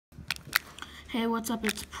Hey, what's up?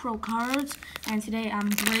 It's Pro Cards, and today I'm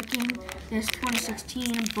breaking this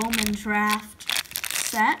 2016 Bowman draft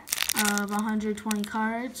set of 120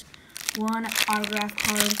 cards, one autograph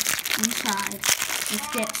card inside.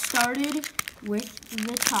 Let's get started with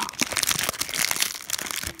the top.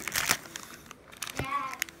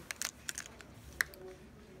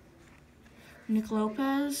 Nick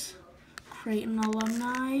Lopez, Creighton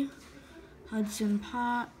alumni, Hudson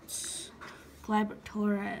Potts, Gleyber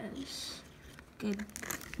Torres. Good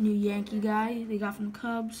new Yankee guy they got from the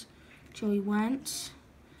Cubs. Joey Wentz,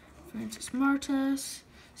 Francis Martes,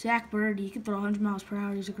 Zach Birdie. He can throw 100 miles per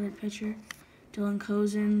hour. He's a great pitcher. Dylan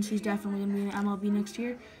Cousins. He's definitely going to be in the MLB next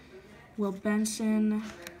year. Will Benson,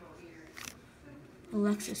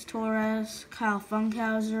 Alexis Torres, Kyle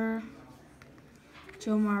Funkhauser,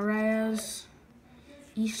 Joe Reyes,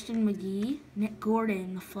 Easton McGee, Nick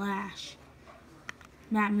Gordon, The Flash,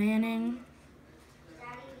 Matt Manning,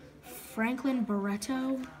 Franklin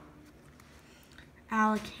Barreto,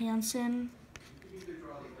 Alec Hansen,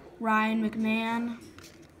 Ryan McMahon,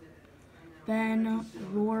 Ben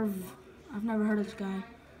Rohr, I've never heard of this guy,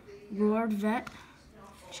 Rohrvet,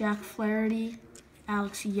 Jack Flaherty,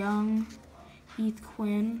 Alex Young, Heath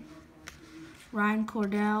Quinn, Ryan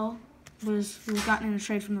Cordell, who's gotten in a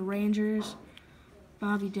trade from the Rangers,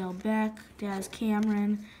 Bobby Delbeck, Daz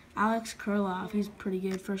Cameron, Alex Kurloff, he's pretty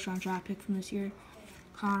good, first-round draft pick from this year,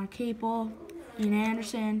 Connor Capel, Ian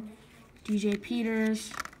Anderson, DJ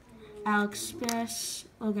Peters, Alex Spiss,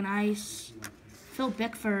 Logan Ice, Phil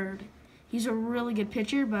Bickford. He's a really good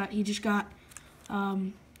pitcher, but he just got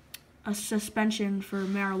a suspension for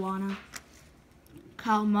marijuana.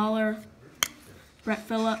 Kyle Muller, Brett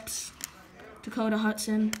Phillips, Dakota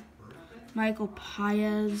Hudson, Michael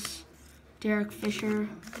Paez, Derek Fisher.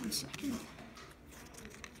 1 second.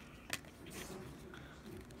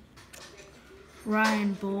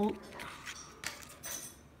 Ryan Bolt,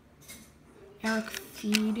 Eric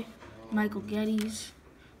Feed, Michael Geddes,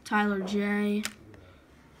 Tyler J.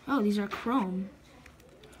 Oh, these are chrome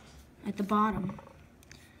at the bottom.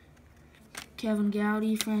 Kevin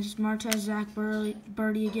Gowdy, Francis Martes, Zach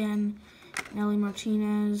Birdie again, Nelly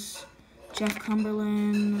Martinez, Jeff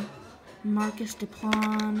Cumberland, Marcus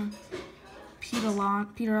DePlon,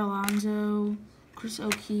 Peter Alonso, Chris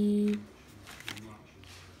O'Kee,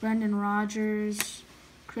 Brendan Rodgers,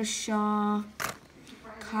 Chris Shaw,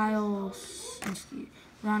 Kyle,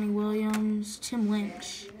 Ronnie Williams, Tim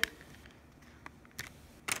Lynch,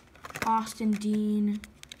 Austin Dean,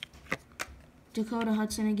 Dakota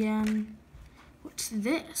Hudson again. What's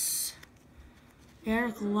this?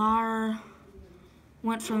 Eric Lauer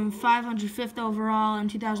went from 505th overall in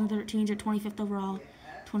 2013 to 25th overall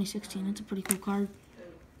 2016. That's a pretty cool card.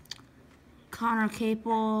 Connor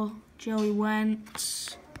Capel, Joey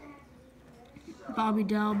Wentz, Bobby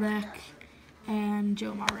Delbeck, and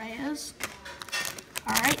Joe Reyes.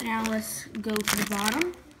 Alright, now let's go to the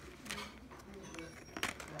bottom.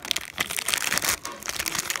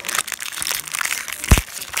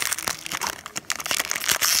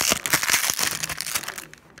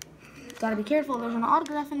 Gotta be careful, there's an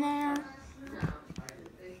autograph in there.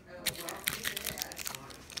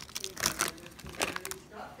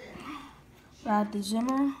 Bradley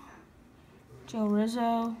Zimmer, Joe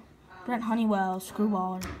Rizzo, Brent Honeywell,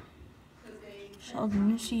 Screwballer,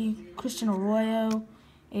 Sheldon Nussey, Christian Arroyo,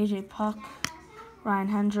 AJ Puck, Ryan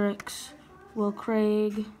Hendricks, Will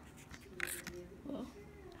Craig,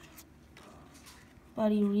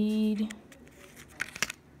 Buddy Reed,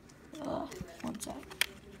 1 sec,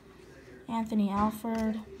 Anthony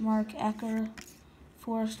Alford, Mark Ecker,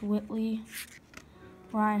 Forrest Whitley,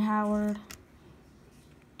 Ryan Howard,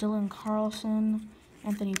 Dylan Carlson,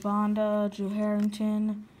 Anthony Bonda, Drew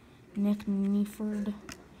Harrington, Nick Neiford,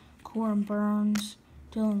 Corbin Burns,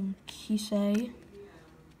 Dylan Kisei,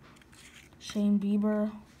 Shane Bieber,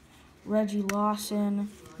 Reggie Lawson,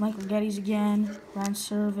 Michael Geddes again, Ryan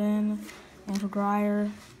Servin, Andrew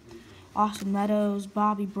Grier, Austin Meadows,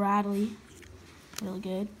 Bobby Bradley, really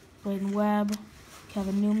good, Braden Webb,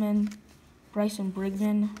 Kevin Newman, Bryson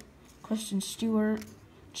Brigman, Christian Stewart,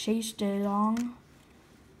 Chase DeYoung,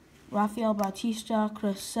 Rafael Bautista,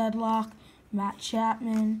 Chris Sedlock, Matt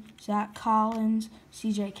Chapman, Zach Collins,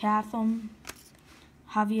 CJ Catham,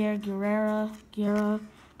 Javier Guerra,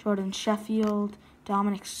 Jordan Sheffield,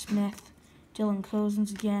 Dominic Smith, Dylan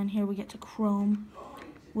Cousins again. Here we get to chrome.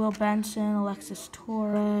 Will Benson, Alexis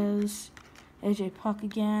Torres, AJ Puck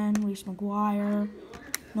again, Reese McGuire,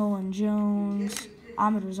 Nolan Jones,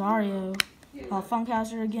 Ahmed Rosario, Kyle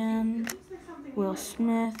Funkhauser again, Will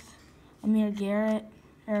Smith, Amir Garrett,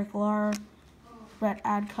 Eric Lauer, Brett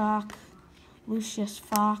Adcock, Lucius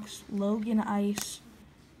Fox, Logan Ice,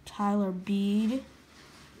 Tyler Beede,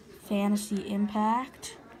 Fantasy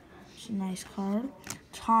Impact. It's a nice card.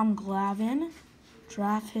 Tom Glavine,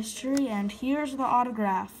 Draft History, and here's the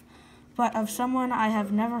autograph, but of someone I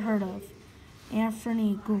have never heard of,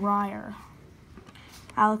 Anthony Grier.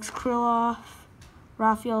 Alex Krylov,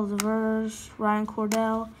 Rafael Devers, Ryan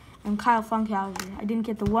Cordell, and Kyle Funkhauser. I didn't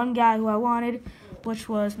get the one guy who I wanted, which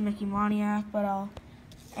was Mickey Moniak, but I'll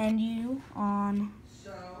end you on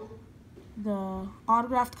the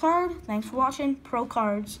autographed card. Thanks for watching. Pro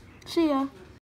Cards. See ya.